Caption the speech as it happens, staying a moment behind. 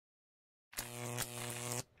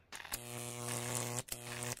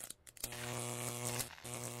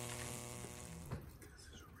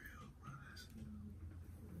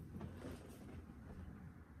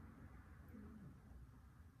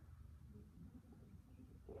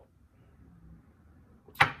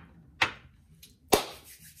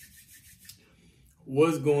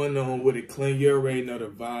What's going on with it, Clint? You already know the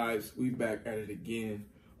vibes. We back at it again.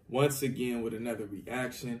 Once again with another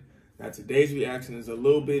reaction. Now today's reaction is a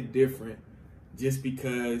little bit different just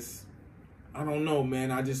because, I don't know, man.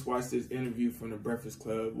 I just watched this interview from The Breakfast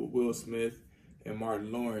Club with Will Smith and Martin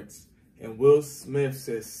Lawrence. And Will Smith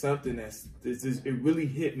says something it really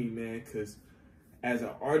hit me, man, because as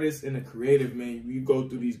an artist and a creative, man, you go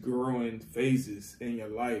through these growing phases in your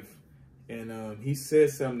life. And he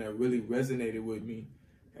said something that really resonated with me.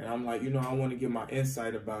 And I'm like, you know, I want to give my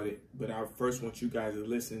insight about it. But I first want you guys to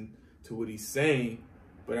listen to what he's saying.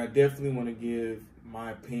 But I definitely want to give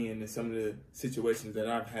my opinion in some of the situations that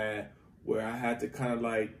I've had where I had to kind of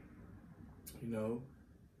like, you know,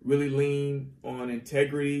 really lean on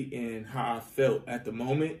integrity and how I felt at the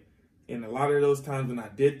moment. And a lot of those times when I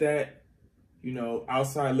did that, you know,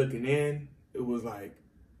 outside looking in, it was like,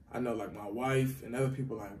 I know like my wife and other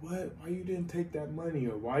people like, what? Why you didn't take that money?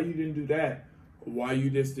 Or why you didn't do that? Or why you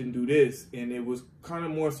just didn't do this? And it was kind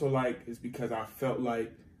of more so like, it's because I felt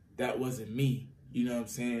like that wasn't me. You know what I'm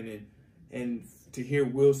saying? And to hear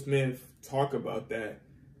Will Smith talk about that,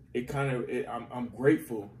 I'm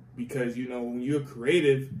grateful because, you know, when you're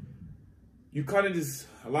creative, you kind of just,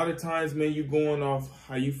 a lot of times, man, you going off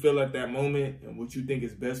how you feel at that moment and what you think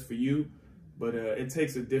is best for you. But it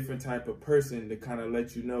takes a different type of person to kind of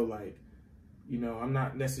let you know, like, you know, I'm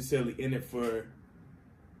not necessarily in it for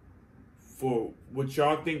what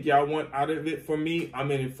y'all think y'all want out of it for me.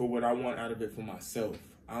 I'm in it for what I want out of it for myself.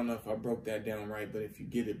 I don't know if I broke that down right, but if you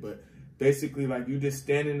get it. But basically, like, you just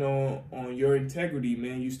standing on your integrity,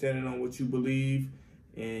 man. You standing on what you believe,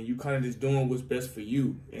 and you kind of just doing what's best for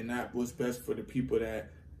you and not what's best for the people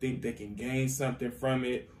that think they can gain something from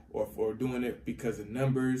it or for doing it because of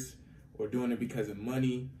numbers or doing it because of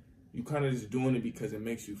money. You kind of just doing it because it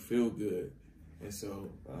makes you feel good. And so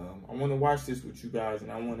I want to watch this with you guys,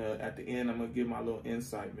 and I want to, at the end, I'm going to give my little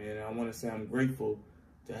insight, man. And I want to say I'm grateful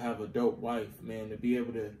to have a dope wife, man, to be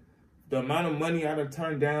able to, the amount of money I done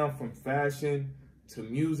turned down from fashion to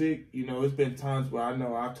music, you know, it's been times where I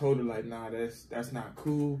know I told her, like, nah, that's not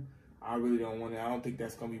cool. I really don't want it. I don't think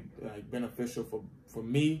that's going to be, like, beneficial for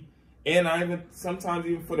me. And I even, sometimes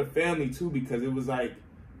even for the family, too, because it was like,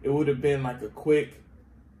 it would have been like it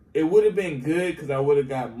would have been good because I would have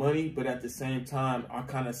got money, but at the same time, I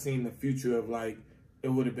kind of seen the future of like, it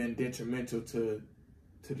would have been detrimental to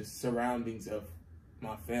the surroundings of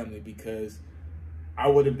my family because I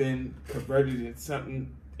would have been converted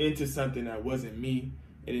into something that wasn't me.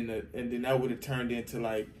 And then that would have turned into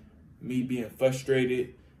like me being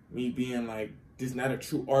frustrated, me being like, just not a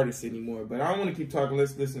true artist anymore. But I don't want to keep talking.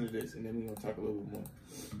 Let's listen to this, and then we're going to talk a little bit more.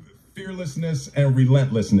 Fearlessness and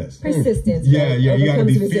relentlessness. Persistence. Yeah, you got to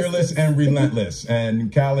be fearless and relentless.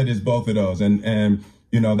 And Khaled is both of those. And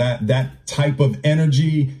you know, that type of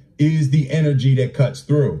energy is the energy that cuts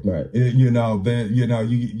through. Right. You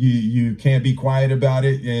can't be quiet about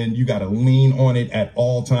it, and you got to lean on it at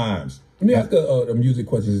all times. Let me ask a music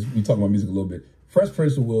question. We talk about music a little bit. Fresh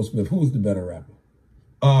Prince or Will Smith, who's the better rapper?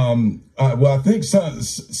 Well, I think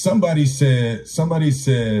somebody said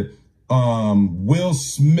Will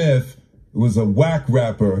Smith was a whack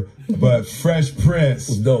rapper, but Fresh Prince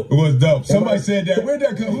was dope. Somebody said that. Where'd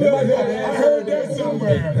that come from? I heard that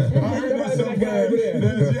somewhere.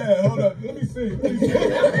 Yeah, hold up. Let me see. That's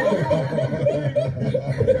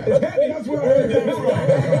where I heard that from.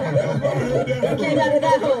 Came out of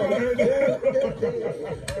that hole.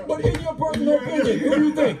 But in your personal opinion, who do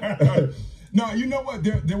you think? No, you know what?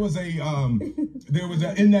 There was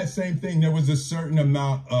in that same thing, there was a certain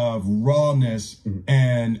amount of rawness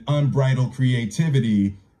and unbridled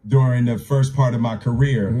creativity during the first part of my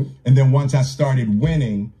career. And then once I started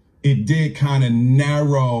winning, it did kind of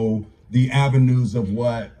narrow the avenues of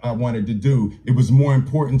what I wanted to do. It was more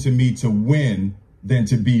important to me to win than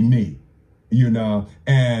to be me, you know?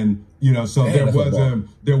 And you know, so there was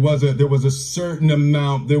a certain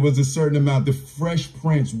amount. The Fresh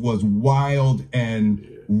Prince was wild and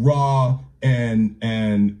raw and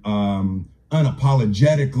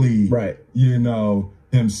unapologetically, right, you know,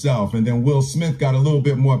 himself. And then Will Smith got a little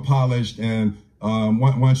bit more polished. And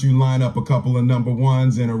once you line up a couple of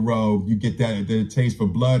 #1s in a row, you get the taste for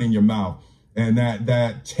blood in your mouth, and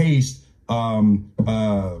that taste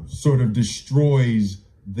sort of destroys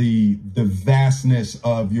the vastness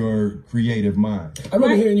of your creative mind. I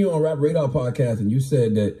remember hearing you on Rap Radar podcast, and you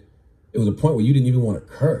said that it was a point where you didn't even want to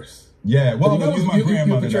curse. Yeah, well, that was my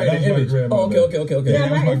grandmother. Oh, okay. Yeah,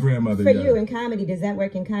 that was my grandmother. For you in comedy, does that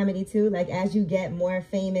work in comedy too? Like, as you get more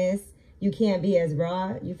famous, you can't be as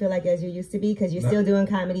raw, you feel like, as you used to be, because you're still doing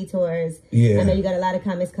comedy tours. Yeah. I know you got a lot of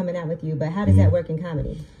comics coming out with you, but how does that work in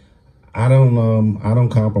comedy? I don't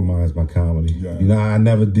compromise my comedy. Yeah. You know, I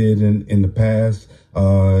never did in the past.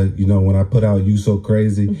 You know, when I put out You So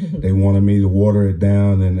Crazy, they wanted me to water it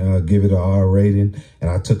down and give it an R rating, and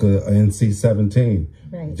I took a NC-17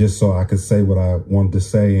 just so I could say what I wanted to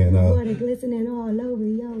say. And water glistening all over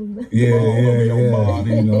yo. Yeah.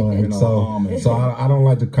 You know, and so I don't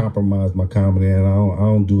like to compromise my comedy, and I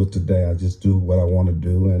don't do it today. I just do what I want to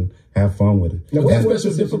do and have fun with it. Now,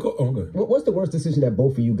 what's the worst decision that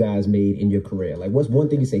both of you guys made in your career? Like, what's one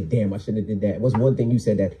thing you say, damn, I shouldn't have did that? What's one thing you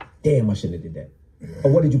said that, damn, I shouldn't have did that?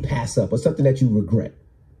 Or what did you pass up? Or something that you regret?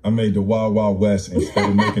 I made the Wild Wild West instead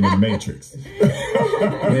of making the Matrix.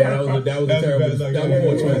 Yeah, that was a terrible. That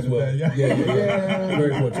was poor choice. Yeah.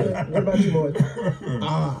 Very poor choice. What about you, boy?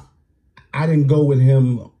 I didn't go with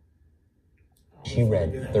him. She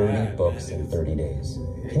read 30 books in 30 days.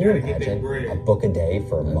 Can you imagine a book a day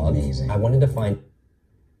for months? I wanted to find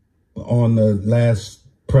on the last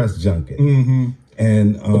press junket.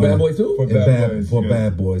 And for Bad Boys too? For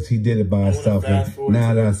Bad Boys. He did it by himself. And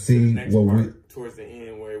now that I see what we towards the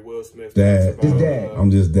end where Will Smith his dad. I'm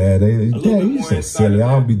just dad. Dad, he's so silly.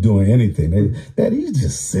 I'll be doing anything. Dad, he's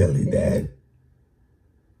just silly, Dad.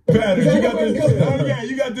 You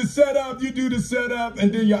got the setup, you do the setup,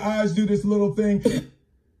 and then your eyes do this little thing.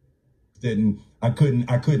 I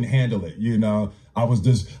couldn't handle it, you know.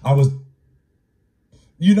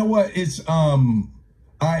 You know what? It's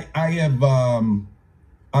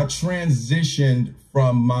I transitioned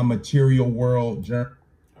from my material world journey.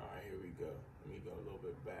 All right, here we go. Let me go a little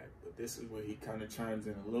bit back. But this is where he kind of chimes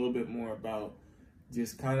in a little bit more about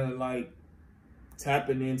just kind of like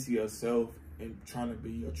tapping into yourself and trying to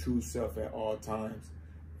be your true self at all times.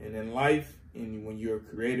 And in life, and when you're a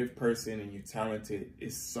creative person and you're talented,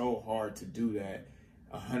 it's so hard to do that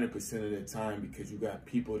 100% of the time because you got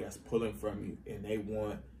people that's pulling from you and they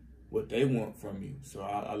want what they want from you. So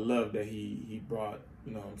I love that he brought,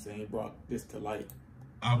 you know what I'm saying, he brought this to light.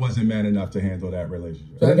 I wasn't man enough to handle that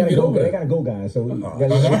relationship. So I gotta go, guys. So I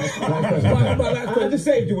just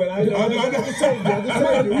saved you. I just saved you.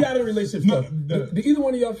 We out of relationship stuff. Do either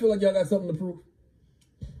one of y'all feel like y'all got something to prove?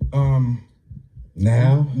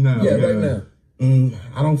 Now? No. Yeah, right now.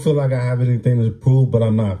 I don't feel like I have anything to prove, but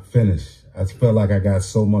I'm not finished. I feel like I got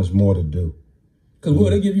so much more to do. Because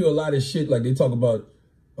they give you a lot of shit, like they talk about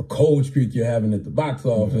a cold streak you're having at the box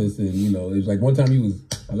office, and you know, it was like one time you was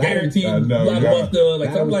a lottery team blockbuster.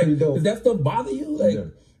 Like, so I'm like, does that stuff bother you? Like,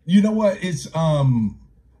 you know what? It's I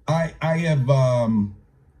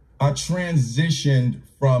transitioned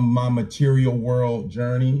from my material world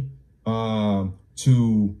journey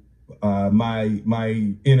to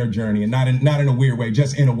my inner journey, and not in a weird way,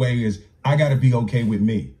 just in a way is I got to be okay with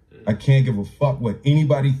me. I can't give a fuck what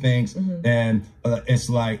anybody thinks. And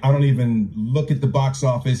it's like, I don't even look at the box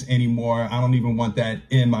office anymore. I don't even want that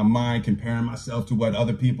in my mind, comparing myself to what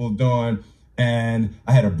other people are doing. And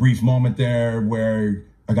I had a brief moment there where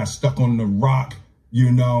I got stuck on The Rock,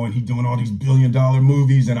 you know, and he doing all these billion-dollar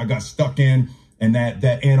movies, and I got stuck in, and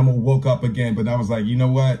that animal woke up again. But I was like, you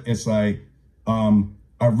know what? It's like,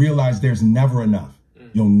 I realized there's never enough.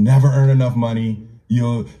 You'll never earn enough money.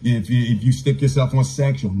 If you stick yourself on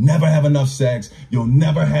sex, you'll never have enough sex. You'll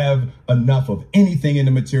never have enough of anything in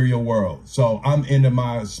the material world. So I'm into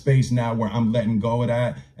my space now where I'm letting go of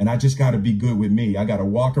that, and I just got to be good with me. I got to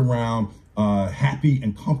walk around happy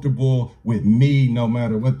and comfortable with me, no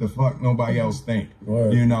matter what the fuck nobody else think.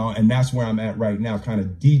 You know, and that's where I'm at right now, kind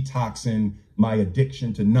of detoxing my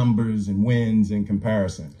addiction to numbers and wins and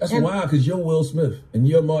comparison. That's wild, because you're Will Smith and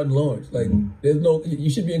you're Martin Lawrence. Like, there's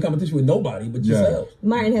you should be in competition with nobody but yourself.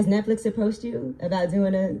 Martin, has Netflix approached you about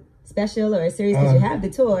doing a special or a series? Because you have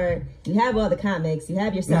the tour, you have all the comics, you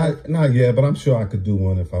have yourself. Not yet, but I'm sure I could do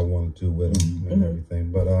one if I wanted to with them and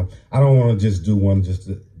everything. But I don't want to just do one just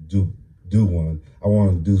to do one. I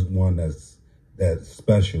want to do one that's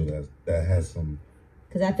special, that has some.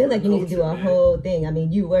 Because I feel like you need to do a whole thing. I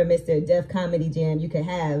mean, you were Mr. Def Comedy Jam. You could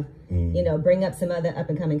have, you know, bring up some other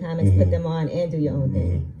up-and-coming comics, put them on, and do your own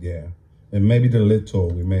thing. Yeah. And maybe the Lit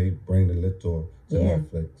Tour. We may bring the Lit Tour to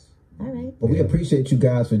Netflix. All right. Well, we appreciate you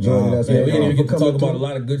guys for joining us. We didn't even get to talk about a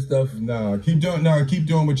lot of good stuff. Keep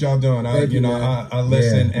doing what y'all doing. I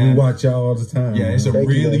listen and we watch y'all all the time. Yeah, it's a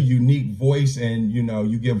really unique voice, and you know,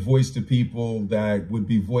 you give voice to people that would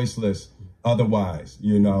be voiceless otherwise,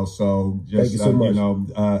 you know. So just thank you so much. You know,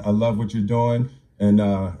 I love what you're doing, and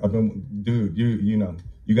I've been, dude, you know,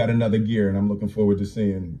 you got another gear, and I'm looking forward to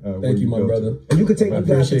seeing. Thank you, my brother. And you can take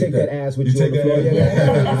that ass with you. On the floor.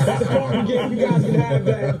 That's a party game. You guys can have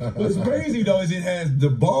that. What's crazy though is it has the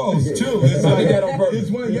balls too. It's like that on purpose.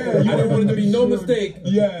 I didn't want it to be no mistake.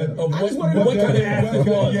 Yeah. Of what kind of ass it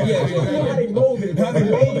was. Yeah. How they molded it. How they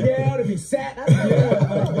laid down. If he sat.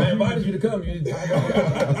 I invited you to come. You didn't.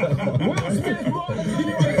 Will Smith brought us on.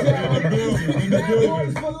 Bad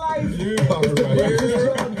Boys for Life.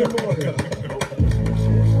 Good morning.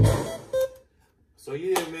 So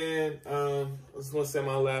yeah, man, I just want to say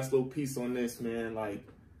my last little piece on this, man. Like,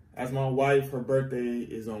 as my wife, her birthday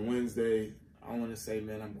is on Wednesday. I want to say,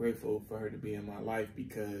 man, I'm grateful for her to be in my life,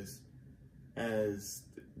 because as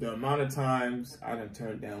the amount of times I done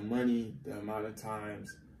turned down money, the amount of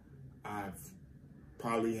times I've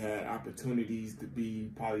probably had opportunities to be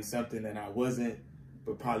probably something that I wasn't,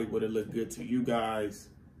 but probably would have looked good to you guys.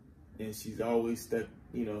 And she's always stuck,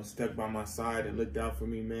 you know, stuck by my side and looked out for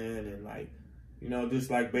me, man. And like, you know, just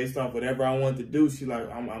like based off whatever I wanted to do, she like,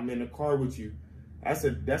 I'm in the car with you. That's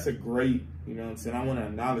a great, you know what I'm saying? I want to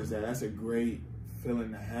acknowledge that. That's a great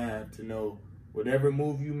feeling to have, to know whatever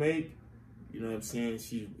move you make, you know what I'm saying,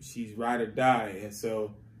 she's ride or die. And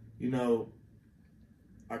so, you know,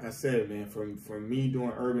 like I said, man, from me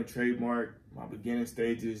doing Urban Trademark, my beginning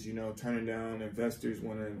stages, you know, turning down investors,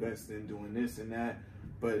 want to invest in doing this and that,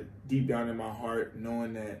 but deep down in my heart,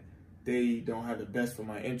 knowing that they don't have the best for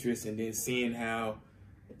my interests, and then seeing how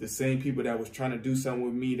the same people that was trying to do something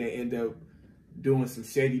with me, they end up doing some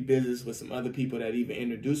shady business with some other people that even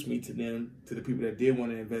introduced me to them, to the people that did want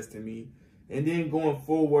to invest in me. And then going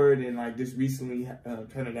forward, and like just recently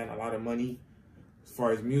turning down a lot of money as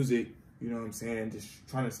far as music, you know what I'm saying, just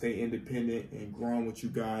trying to stay independent and growing with you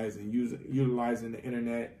guys and utilizing the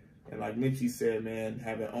internet. And like Nipsey said, man,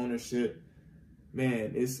 having ownership,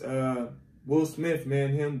 man, it's Will Smith, man,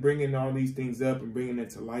 him bringing all these things up and bringing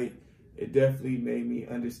it to light, it definitely made me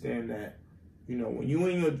understand that, you know, when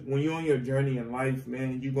you're on your journey in life,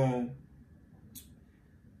 man,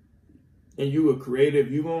 and you are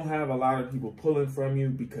creative, you're gonna have a lot of people pulling from you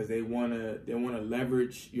because they wanna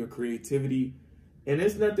leverage your creativity. And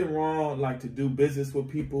there's nothing wrong like to do business with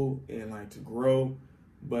people and like to grow,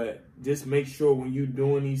 but just make sure when you're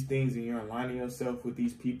doing these things and you're aligning yourself with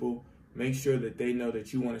these people, make sure that they know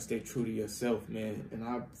that you want to stay true to yourself, man. And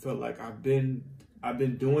I felt like I've been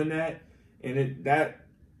doing that, and that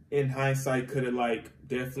in hindsight could have like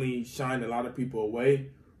definitely shined a lot of people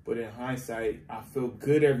away. But in hindsight, I feel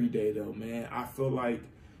good every day though, man. I feel like,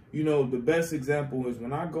 you know, the best example is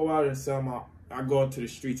when I go out and I go out to the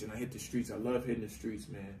streets and I hit the streets. I love hitting the streets,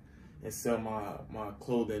 man, and sell my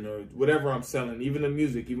clothing or whatever I'm selling, even the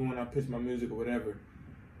music, even when I pitch my music or whatever.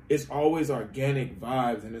 It's always organic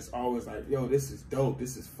vibes, and it's always like, yo, this is dope,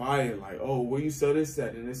 this is fire. Like, oh, where you sell this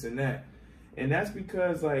at and this and that. And that's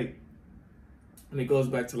because like, and it goes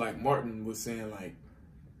back to like Martin was saying, like,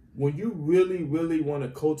 when you really, really want to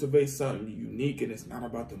cultivate something unique, and it's not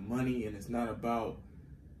about the money, and it's not about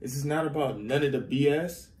none of the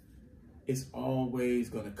BS, it's always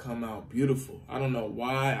going to come out beautiful. I don't know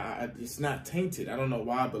why. It's not tainted. I don't know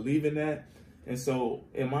why I believe in that. And so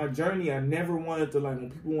in my journey, I never wanted to, like,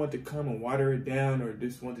 when people want to come and water it down or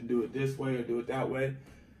just want to do it this way or do it that way,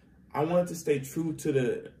 I wanted to stay true to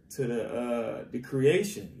the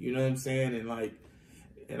creation. You know what I'm saying? And like,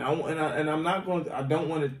 I'm not going to, I don't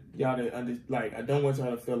want y'all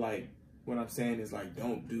to feel like what I'm saying is like,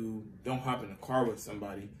 don't hop in the car with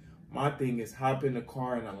somebody. My thing is hop in the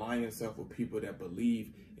car and align yourself with people that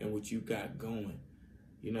believe in what you got going.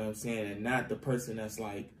 You know what I'm saying? And not the person that's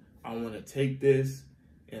like, I want to take this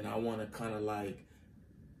and I want to kind of like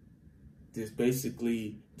just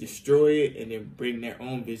basically destroy it and then bring their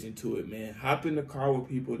own vision to it, man. Hop in the car with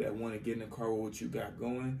people that want to get in the car with what you got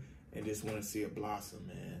going and just want to see it blossom,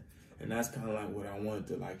 man. And that's kind of like what I wanted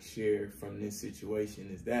to like share from this situation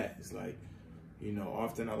is that it's like, you know,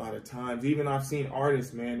 often a lot of times, even I've seen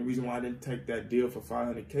artists, man, the reason why I didn't take that deal for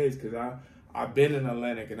 500K is because I've been in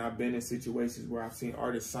Atlantic and I've been in situations where I've seen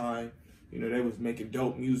artists sign, you know, they was making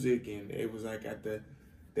dope music and it was like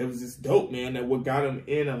there was this dope, man, that what got them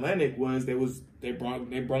in Atlantic was they brought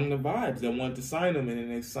the vibes. They wanted to sign them and then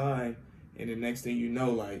they signed and the next thing you know,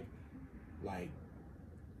 like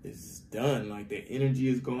it's done. Like their energy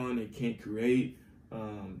is gone. They can't create.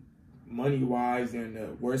 Money-wise, they're in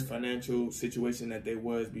the worst financial situation that they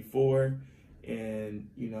was before. And,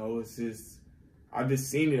 you know, it's just, I've just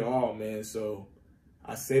seen it all, man. So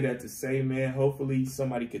I say that to say, man, hopefully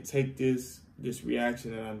somebody could take this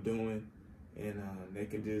reaction that I'm doing and they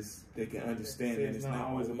can understand that it's not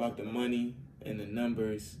always about the money and the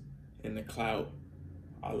numbers and the clout.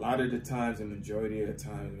 A lot of the times, the majority of the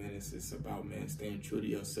time, man, it's just about, man, staying true to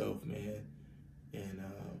yourself, man,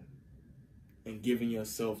 and giving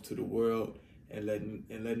yourself to the world and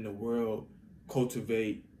letting the world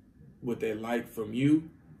cultivate what they like from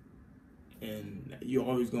you, and you're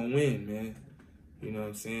always gonna win, man. You know what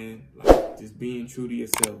I'm saying? Like just being true to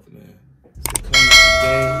yourself, man. It's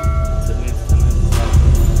the today.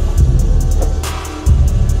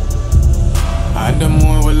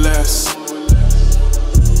 less.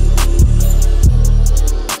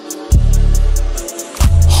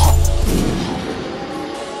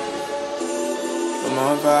 Lil'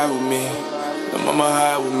 mama vibe with me. Lil' mama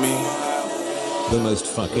high with me. The most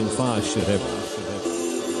fucking fire shit ever.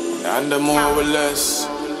 I've done more with less.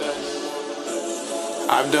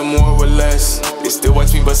 I've done more with less. They still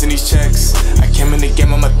watch me busting these checks. I came in the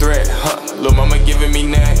game, I'm a threat, Lil' mama giving me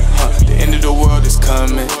neck, The end of the world is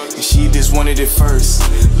coming, and she just wanted it first.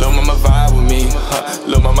 Lil' mama vibe with me,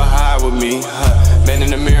 Lil' mama high with me, Man in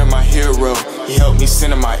the mirror, my hero. He helped me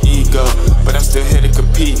center my ego, but I'm still here to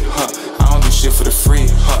compete, I don't do shit for the free,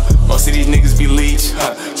 Most of these niggas be leech,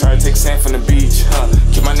 Try to take sand from the beach,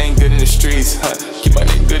 Keep my name good in the streets, Keep my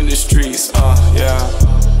name good in the streets, yeah.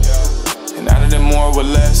 And I done more with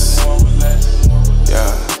less, yeah.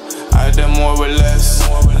 I done more with less,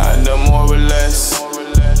 I done more with less,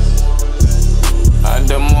 I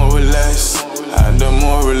done more with less, I done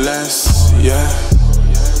more with less, yeah.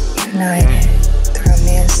 United through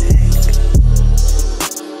music.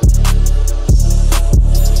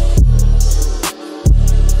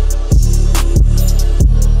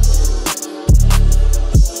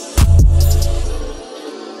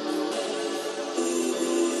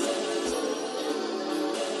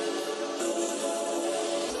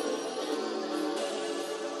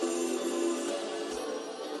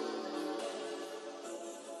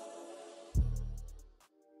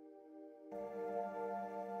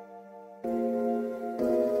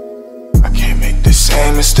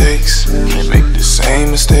 Same mistakes, can't make the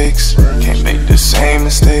same mistakes, can't make the same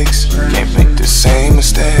mistakes, can't make the same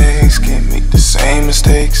mistakes, can't make the same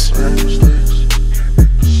mistakes,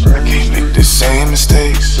 I can't make the same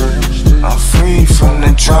mistakes. I'm free from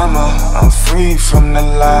the drama, I'm free from the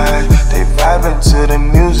lies. They vibing to the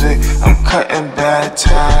music, I'm cutting bad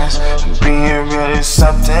ties. And being real is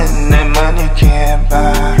something that money can't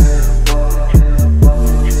buy.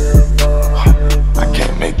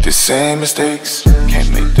 Make the same mistakes,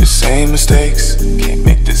 can't make the same mistakes, can't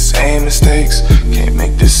make the same mistakes, can't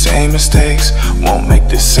make the same mistakes, won't make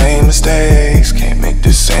the same mistakes, can't make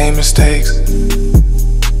the same mistakes,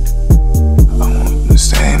 I won't make the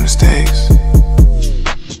same mistakes.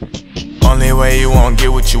 Only way you won't get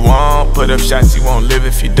what you want. Put up shots, you won't live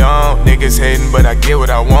if you don't. Niggas hating, but I get what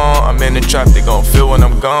I want. I'm in the trap, they gon' feel when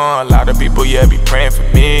I'm gone. A lot of people, yeah, be praying for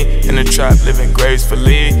me. In the trap, living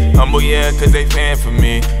gracefully. Humble, yeah, cause they paying for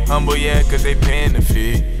me. Humble, yeah, cause they paying the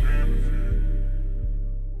fee.